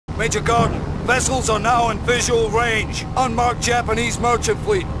Major Gordon, vessels are now in visual range. Unmarked Japanese merchant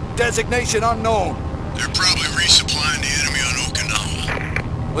fleet. Designation unknown. They're probably resupplying the enemy on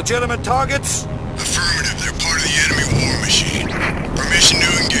Okinawa. Legitimate targets? Affirmative, they're part of the enemy war machine. Permission to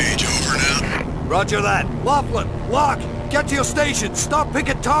engage, over and out. Roger that. Laughlin, Locke, get to your station. Stop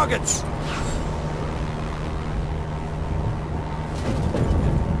picking targets.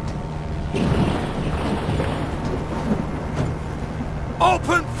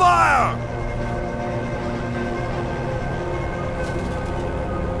 Open fire!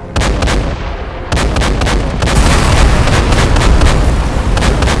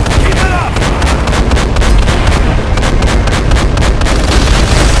 Keep it up!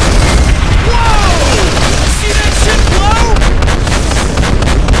 Whoa! See that shit blow?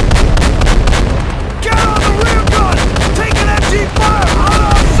 Get on the rear gun! Take an empty fire on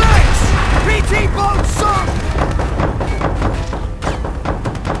our 6! PT boat sunk!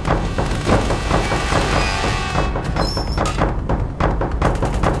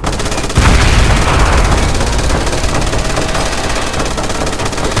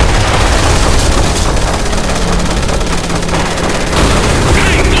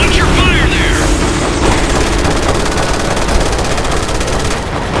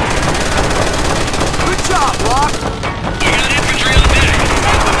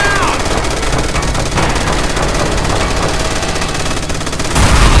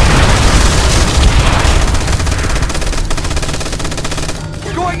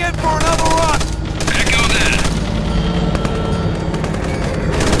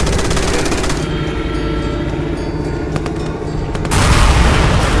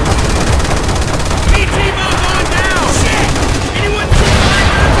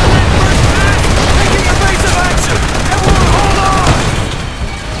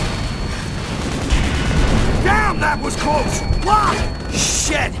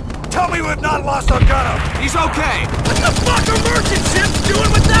 He's okay! What the fuck are merchant ships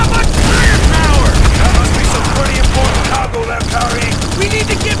doing with that much firepower? That must be some pretty important cargo they're carrying. We need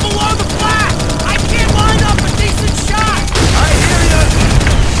to get below the flat! I can't line up a decent shot! I hear you!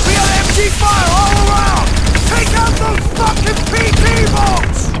 We got MG fire all around! Take out those fucking PT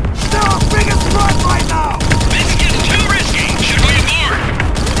boats! They're our biggest threat right now! This gets too risky! Should we abort?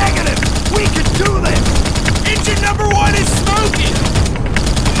 Negative! We can do this! Engine number 1 is smoking!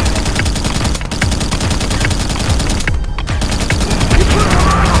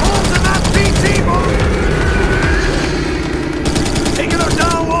 Taking her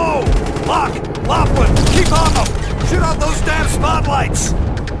down low! Locke! Laughlin! Keep on them! Shoot out those damn spotlights!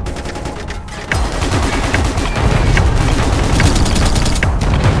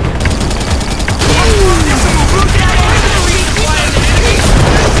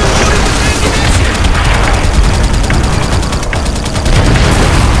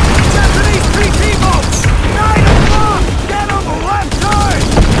 Japanese PT boats! 9 o'clock! Get on the left side!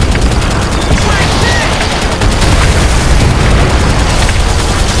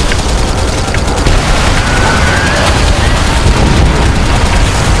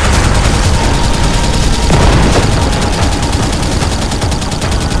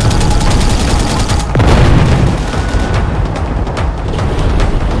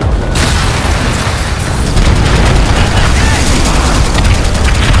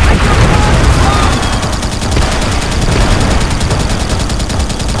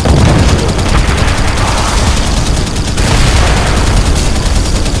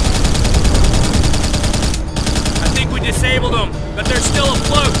 Disabled them, but they're still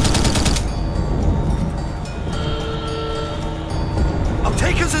afloat. I'll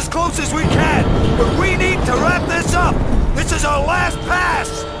take us as close as we can, but we need to wrap this up. This is our last pass.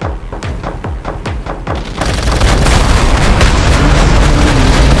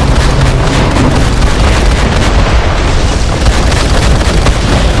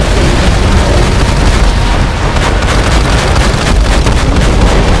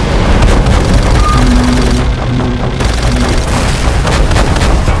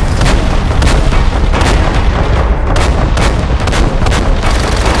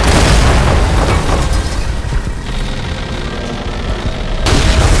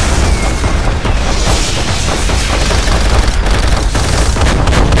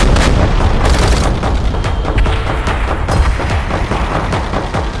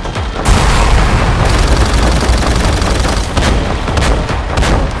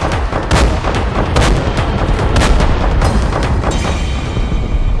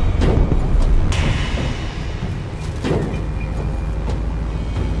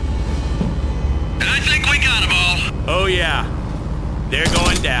 Oh yeah, they're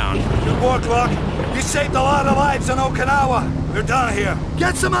going down. Good work, Locke. You saved a lot of lives on Okinawa. They're down here.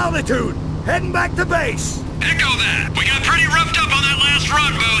 Get some altitude. Heading back to base. Echo that. We got pretty roughed up on that last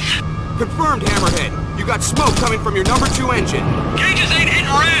run, Booth. Confirmed, Hammerhead. You got smoke coming from your number 2 engine. Gauges ain't hitting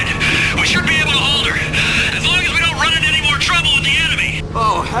red. We should be able to hold her. As long as we don't run into any more trouble with the enemy.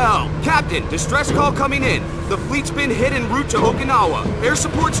 Oh, hell. Captain, distress call coming in. The fleet's been hit en route to Okinawa. Air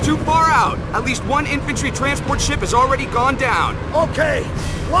support's too far out. At least one infantry transport ship has already gone down. Okay.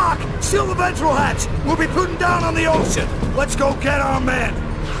 Lock, seal the ventral hatch. We'll be putting down on the ocean. Let's go get our men.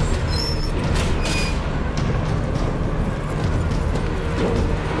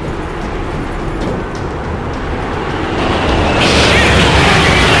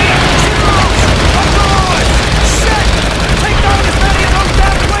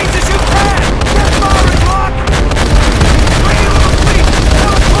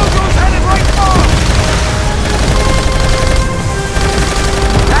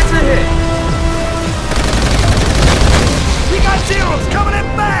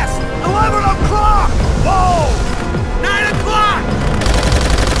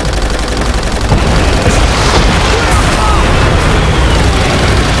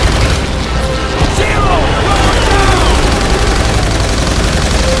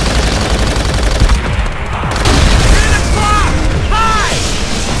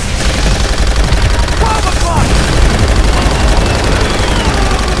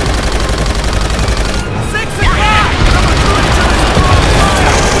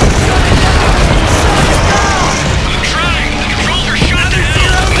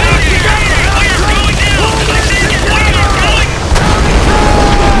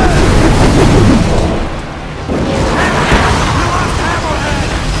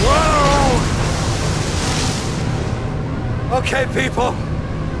 Okay, people.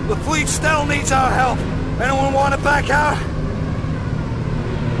 The fleet still needs our help. Anyone want to back out?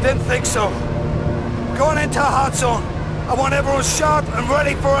 Didn't think so. Going into a hot zone. I want everyone sharp and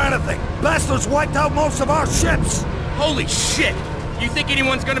ready for anything. Bastards wiped out most of our ships. Holy shit! You think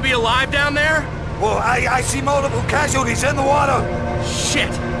anyone's gonna be alive down there? Well, I see multiple casualties in the water.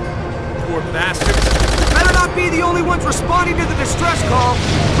 Shit! Poor bastards. Better not be the only ones responding to the distress call.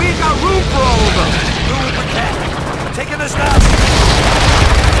 We ain't got room for all of them. Do what we can. Taking us down.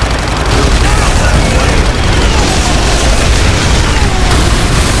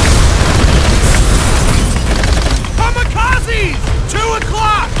 Kamikazes! 2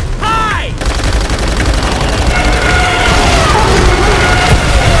 o'clock! Hide!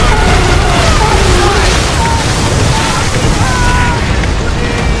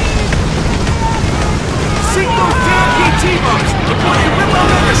 Sink those damn KT boats before they rip our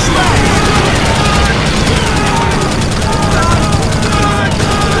men to shreds!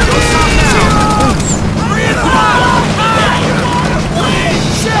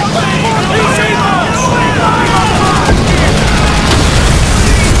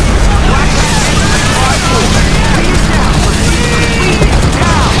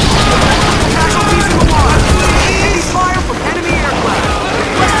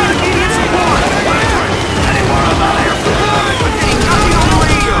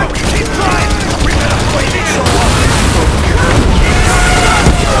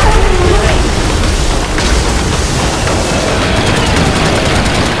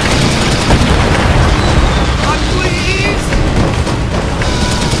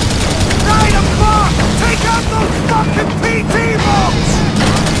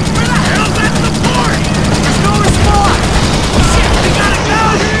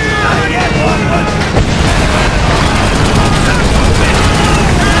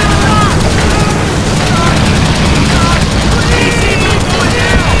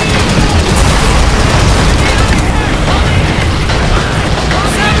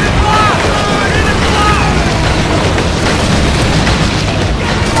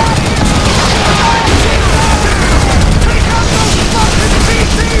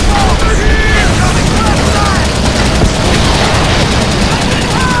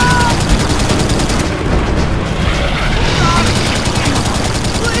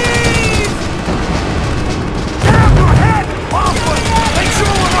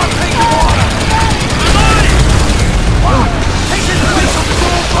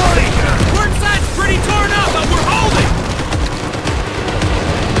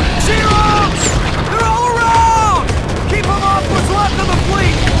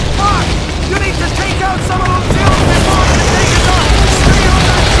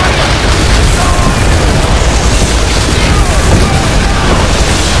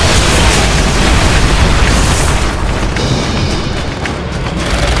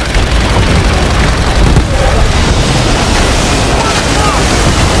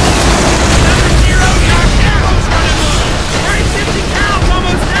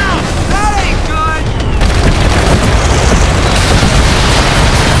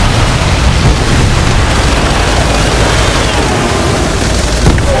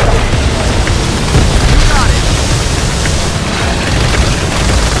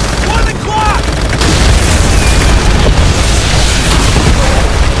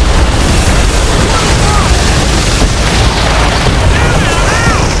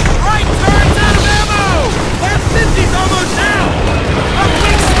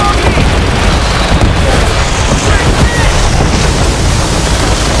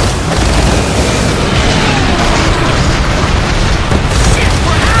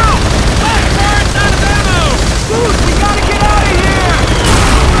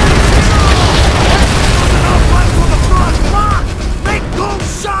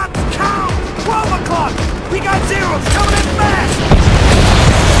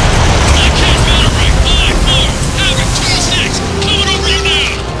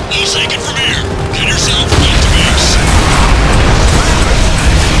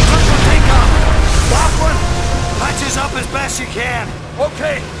 best you can.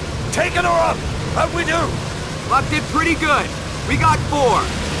 Okay, taking her up. How'd we do? Buck did pretty good. We got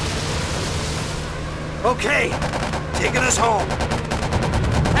 4. Okay, taking us home.